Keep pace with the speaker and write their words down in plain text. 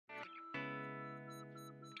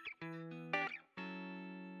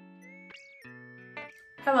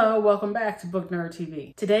Hello, welcome back to Book Nerd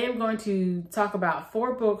TV. Today I'm going to talk about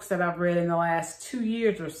 4 books that I've read in the last 2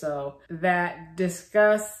 years or so that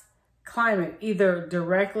discuss climate, either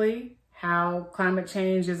directly, how climate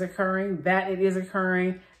change is occurring, that it is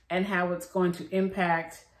occurring, and how it's going to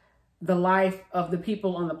impact the life of the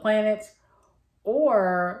people on the planet,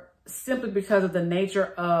 or simply because of the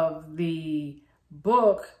nature of the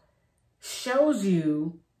book shows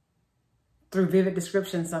you, through vivid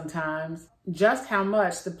description sometimes, just how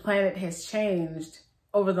much the planet has changed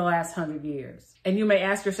over the last 100 years. And you may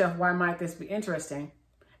ask yourself, why might this be interesting?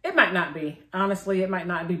 It might not be. Honestly, it might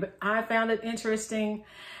not be, but I found it interesting.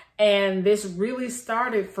 And this really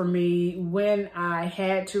started for me when I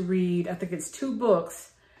had to read, I think it's 2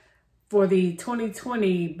 books for the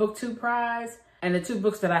 2020 BookTube Prize. And the 2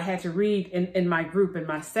 books that I had to read in my group, in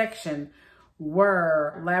my section,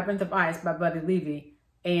 were Labyrinth of Ice by Levy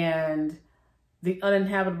and The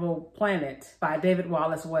Uninhabitable Planet by David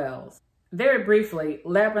Wallace-Wells. Very briefly,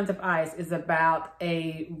 Labyrinth of Ice is about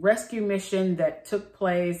a rescue mission that took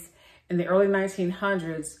place in the early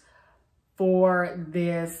 1900s for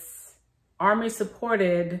this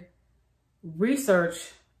Army-supported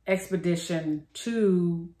research expedition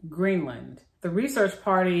to Greenland. The research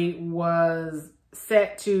party was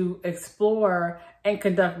set to explore and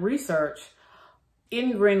conduct research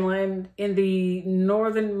in Greenland, in the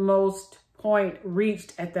northernmost point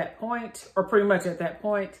reached at that point, or pretty much at that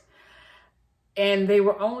point. And they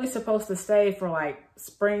were only supposed to stay for like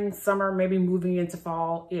spring, summer, maybe moving into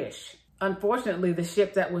fall-ish. Unfortunately, the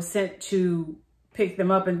ship that was sent to pick them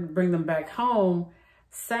up and bring them back home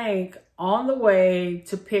sank on the way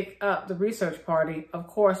to pick up the research party, of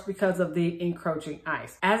course, because of the encroaching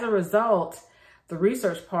ice. As a result, the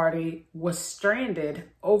research party was stranded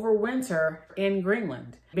over winter in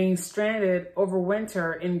Greenland. Being stranded over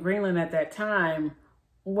winter in Greenland at that time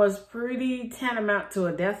was pretty tantamount to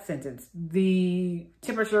a death sentence. The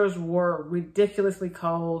temperatures were ridiculously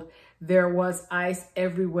cold. There was ice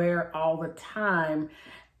everywhere all the time.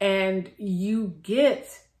 And you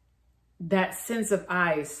get that sense of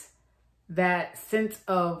ice, that sense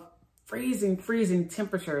of freezing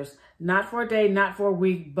temperatures, not for a day, not for a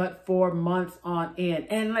week, but for months on end.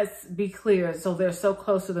 And let's be clear, so they're so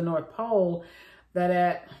close to the North Pole that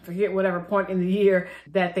at, forget whatever point in the year,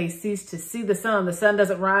 that they cease to see the sun. The sun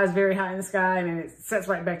doesn't rise very high in the sky and it sets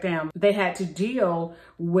right back down. They had to deal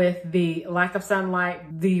with the lack of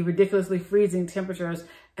sunlight, the ridiculously freezing temperatures,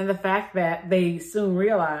 and the fact that they soon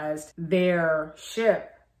realized their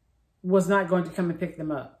ship was not going to come and pick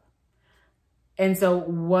them up. And so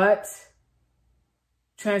what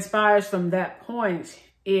transpires from that point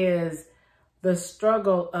is the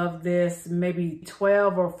struggle of this maybe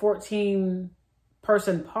 12 or 14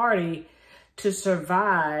 person party to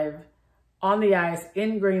survive on the ice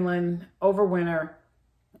in Greenland over winter.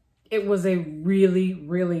 It was a really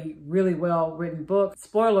well written book.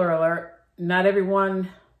 Spoiler alert, not everyone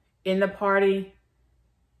in the party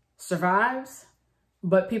survives,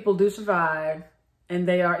 but people do survive. And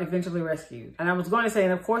they are eventually rescued. And I was going to say,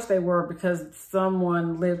 and of course they were, because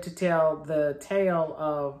someone lived to tell the tale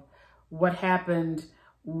of what happened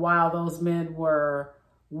while those men were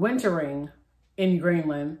wintering in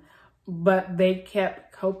Greenland, but they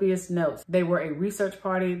kept copious notes. They were a research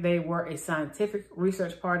party. They were a scientific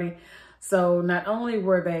research party. So not only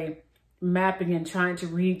were they mapping and trying to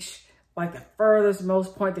reach like the furthest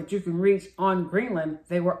most point that you can reach on Greenland,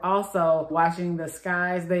 they were also watching the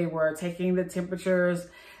skies. They were taking the temperatures.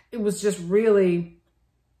 It was just really,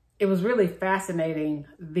 it was really fascinating,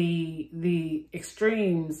 the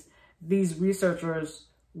extremes these researchers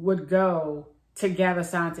would go to gather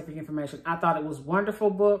scientific information. I thought it was a wonderful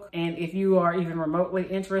book. And if you are even remotely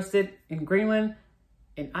interested in Greenland,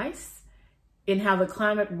 in ice, in how the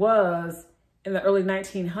climate was in the early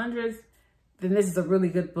 1900s, then this is a really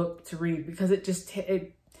good book to read, because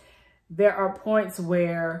there are points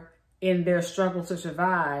where in their struggle to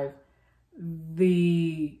survive,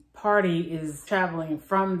 the party is traveling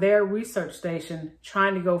from their research station,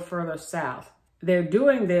 trying to go further south. They're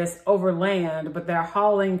doing this over land, but they're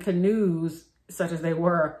hauling canoes, such as they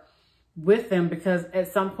were, with them, because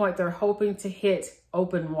at some point they're hoping to hit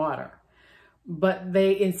open water. But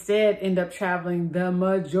they instead end up traveling the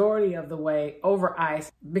majority of the way over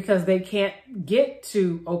ice, because they can't get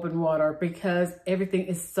to open water because everything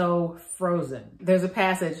is so frozen. There's a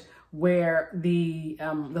passage where the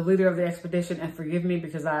leader of the expedition, and forgive me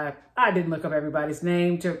because I didn't look up everybody's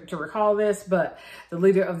name to recall this, but the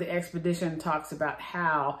leader of the expedition talks about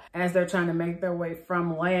how, as they're trying to make their way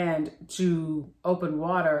from land to open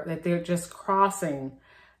water, that they're just crossing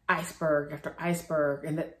iceberg after iceberg,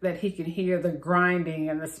 and that he can hear the grinding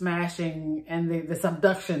and the smashing and the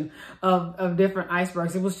subduction of different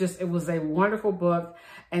icebergs. It was a wonderful book.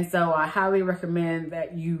 And so I highly recommend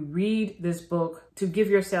that you read this book to give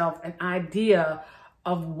yourself an idea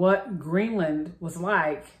of what Greenland was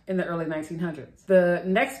like in the early 1900s. The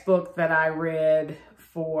next book that I read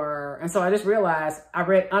and so I just realized I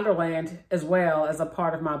read Underland as well as a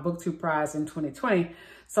part of my BookTube Prize in 2020.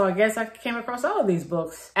 So I guess I came across all of these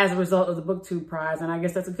books as a result of the BookTube Prize, and I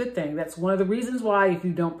guess that's a good thing. That's one of the reasons why if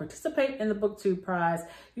you don't participate in the BookTube Prize,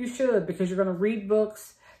 you should, because you're gonna read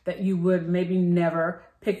books that you would maybe never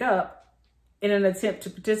pick up in an attempt to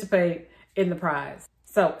participate in the prize.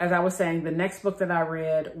 So as I was saying, the next book that I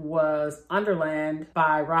read was Underland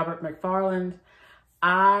by Robert Macfarlane.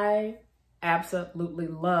 I absolutely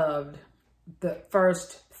loved the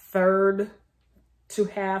first third to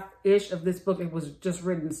half-ish of this book. It was just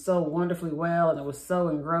written so wonderfully well, and it was so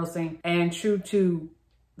engrossing. And true to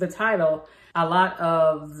the title, a lot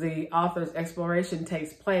of the author's exploration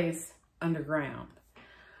takes place underground.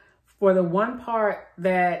 For the one part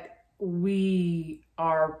that we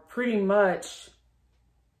are pretty much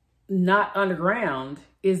not underground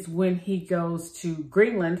is when he goes to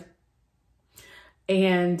Greenland,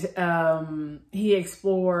 and he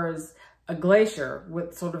explores a glacier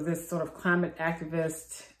with this climate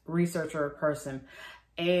activist researcher person.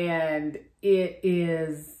 And it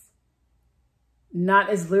is not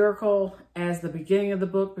as lyrical as the beginning of the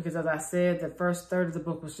book, because as I said, the first third of the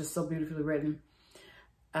book was just so beautifully written.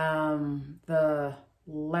 The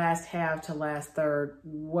last half to last third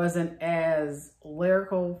wasn't as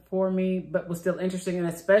lyrical for me, but was still interesting. And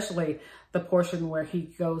especially the portion where he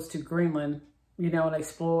goes to Greenland, and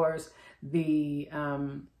explores the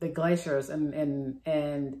glaciers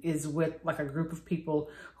and is with like a group of people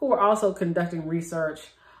who are also conducting research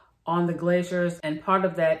on the glaciers. And part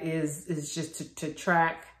of that is just to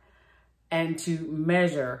track and to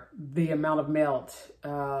measure the amount of melt,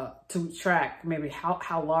 to track maybe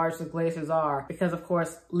how large the glaciers are. Because of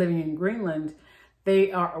course, living in Greenland,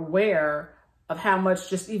 they are aware of how much,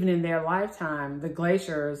 just even in their lifetime, the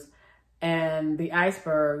glaciers and the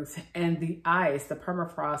icebergs and the ice, the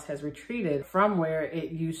permafrost, has retreated from where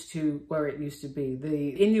it used to be. The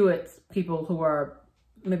Inuit people, who are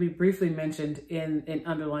maybe briefly mentioned in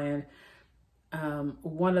Underland,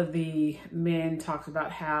 one of the men talks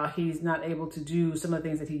about how he's not able to do some of the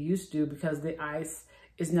things that he used to do because the ice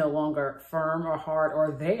is no longer firm or hard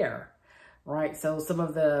or there, right? So some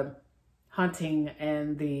of the hunting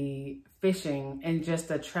and the fishing and just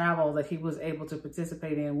the travel that he was able to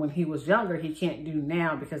participate in when he was younger, he can't do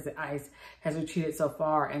now because the ice has retreated so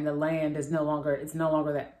far and the land is no longer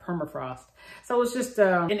that permafrost. So it's just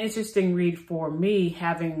an interesting read for me,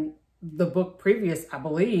 having the book previous, I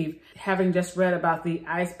believe, having just read about the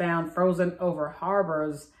icebound, frozen over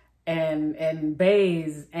harbors and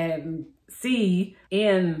bays and sea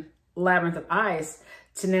in Labyrinth of Ice,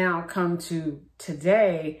 to now come to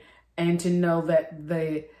today and to know that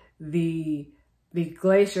the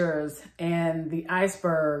glaciers and the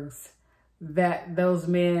icebergs that those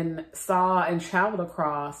men saw and traveled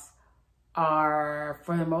across are,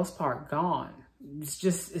 for the most part, gone.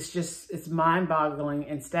 It's mind-boggling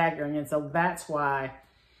and staggering. And so that's why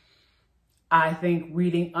I think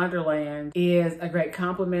reading Underland is a great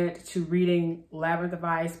complement to reading Labyrinth of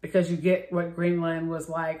Ice, because you get what Greenland was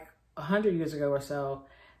like 100 years ago or so,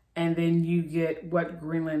 and then you get what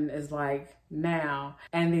Greenland is like now,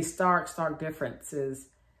 and these stark differences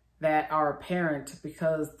that are apparent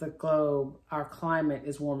because the globe, our climate,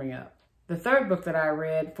 is warming up. The third book that I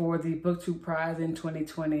read for the BookTube Prize in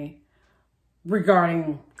 2020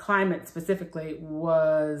 regarding climate specifically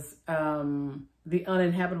was The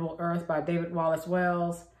Uninhabitable Earth by David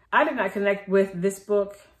Wallace-Wells. I did not connect with this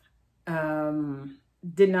book,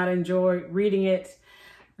 did not enjoy reading it.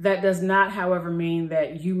 That does not, however, mean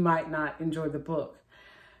that you might not enjoy the book.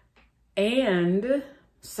 And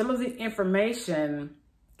some of the information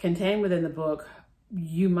contained within the book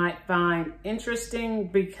you might find interesting,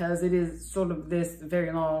 because it is sort of this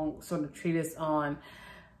very long sort of treatise on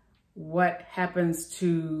what happens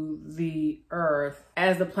to the Earth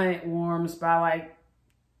as the planet warms by like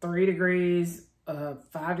 3 degrees,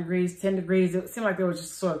 5 degrees, 10 degrees. It seemed like there was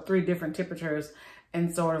just sort of 3 different temperatures,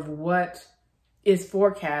 and sort of what is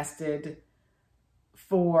forecasted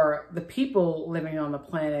for the people living on the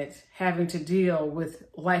planet having to deal with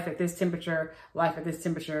life at this temperature, life at this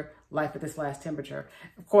temperature, life at this last temperature.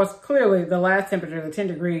 Of course, clearly the last temperature, the 10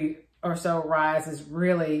 degree or so rise, is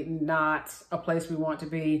really not a place we want to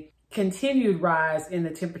be. Continued rise in the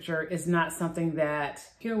temperature is not something that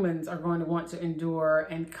humans are going to want to endure,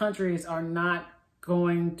 and countries are not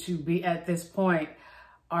going to be at this point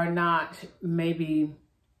are not, maybe,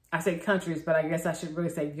 I say countries, but I guess I should really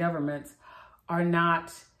say governments, are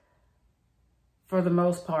not, for the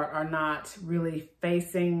most part, are not really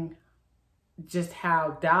facing just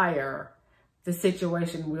how dire the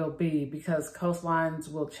situation will be, because coastlines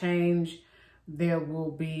will change. There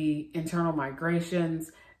will be internal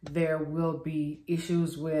migrations. There will be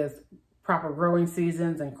issues with proper growing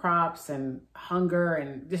seasons and crops and hunger,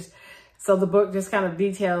 and just, so the book just kind of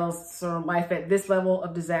details sort of life at this level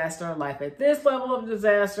of disaster, life at this level of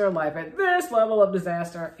disaster, life at this level of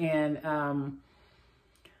disaster. And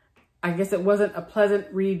I guess it wasn't a pleasant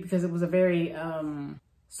read because it was a very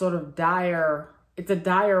sort of dire, it's a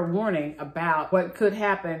dire warning about what could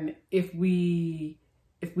happen if we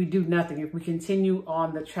do nothing, if we continue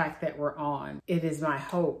on the track that we're on. It is my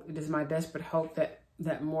hope, it is my desperate hope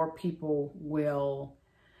that more people will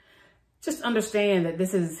just understand that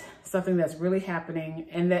this is something that's really happening,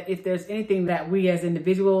 and that if there's anything that we as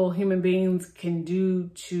individual human beings can do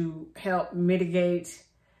to help mitigate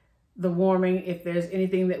the warming, if there's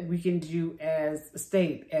anything that we can do as a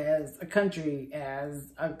state, as a country,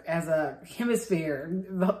 as a hemisphere,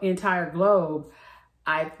 the entire globe,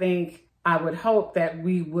 I think, I would hope that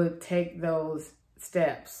we would take those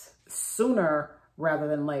steps sooner rather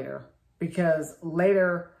than later, because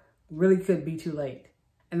later really could be too late.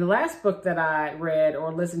 And the last book that I read,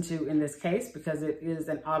 or listened to in this case, because it is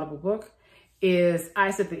an Audible book, is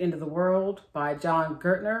Ice at the End of the World by Jon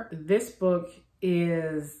Gertner. This book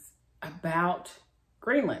is about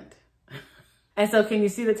Greenland. And so can you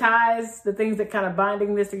see the ties, the things that kind of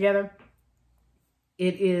binding this together?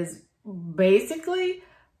 It is basically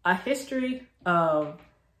a history of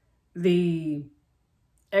the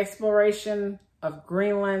exploration of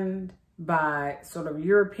Greenland by sort of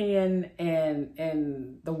European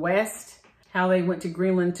and the West, how they went to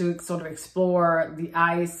Greenland to sort of explore the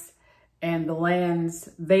ice and the lands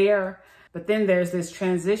there. But then there's this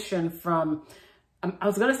transition from, I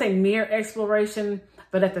was going to say mere exploration,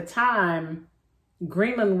 but at the time,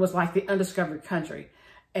 Greenland was like the undiscovered country,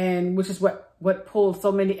 and which is what pulled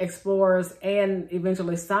so many explorers and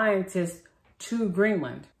eventually scientists to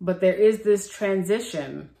Greenland. But there is this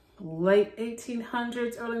transition, late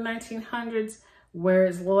 1800s, early 1900s, where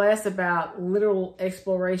it's less about literal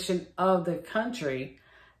exploration of the country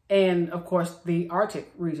and, of course, the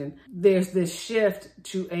Arctic region. There's this shift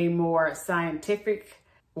to a more scientific,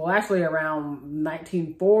 well, actually around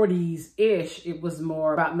 1940s-ish, it was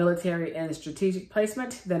more about military and strategic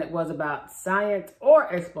placement than it was about science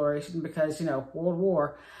or exploration, because, you know, World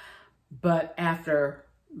War. But after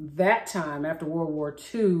that time, after World War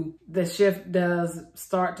II, the shift does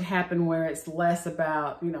start to happen where it's less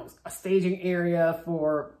about, you know, a staging area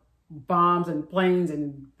for bombs and planes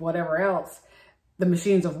and whatever else, the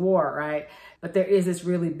machines of war, right? But there is this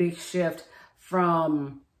really big shift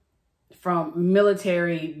from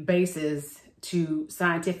military bases to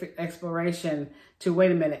scientific exploration to,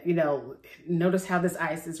 wait a minute, you know, notice how this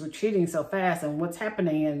ice is retreating so fast and what's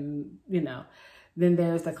happening, and, you know, then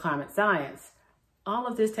there's the climate science. All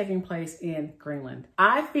of this taking place in Greenland.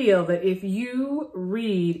 I feel that if you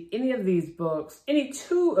read any of these books, any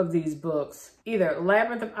two of these books, either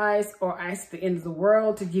Labyrinth of Ice or Ice at the End of the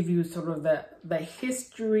World, to give you sort of the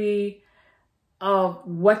history of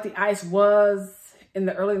what the ice was in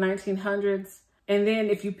the early 1900s. And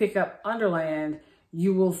then if you pick up Underland,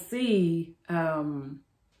 you will see how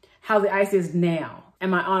the ice is now.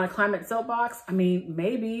 Am I on a climate soapbox? I mean,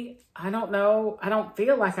 maybe. I don't know. I don't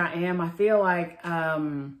feel like I am. I feel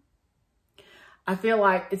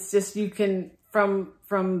like it's just, you can, from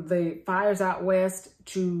the fires out west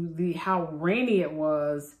to how rainy it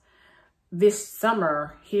was this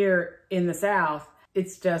summer here in the South,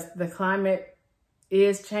 it's just the climate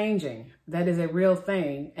is changing. That is a real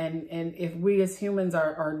thing. And if we as humans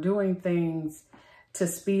are doing things to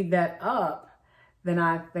speed that up, then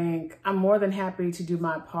I think I'm more than happy to do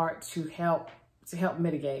my part to help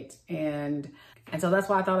mitigate. And so that's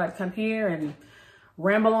why I thought I'd come here and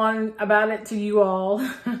ramble on about it to you all.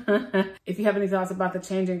 If you have any thoughts about the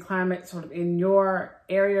changing climate sort of in your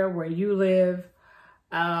area where you live,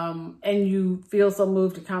 and you feel so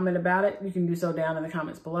moved to comment about it, you can do so down in the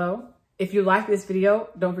comments below. If you like this video,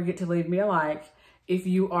 don't forget to leave me a like. If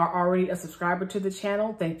you are already a subscriber to the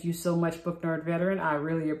channel, thank you so much, Book Nerd Veteran. I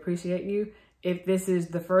really appreciate you. If this is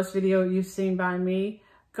the first video you've seen by me,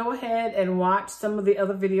 go ahead and watch some of the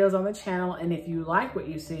other videos on the channel. And if you like what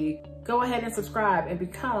you see, go ahead and subscribe and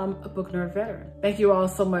become a Book Nerd Veteran. Thank you all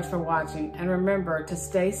so much for watching. And remember to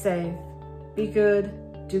stay safe, be good,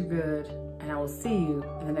 do good, and I will see you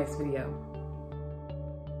in the next video.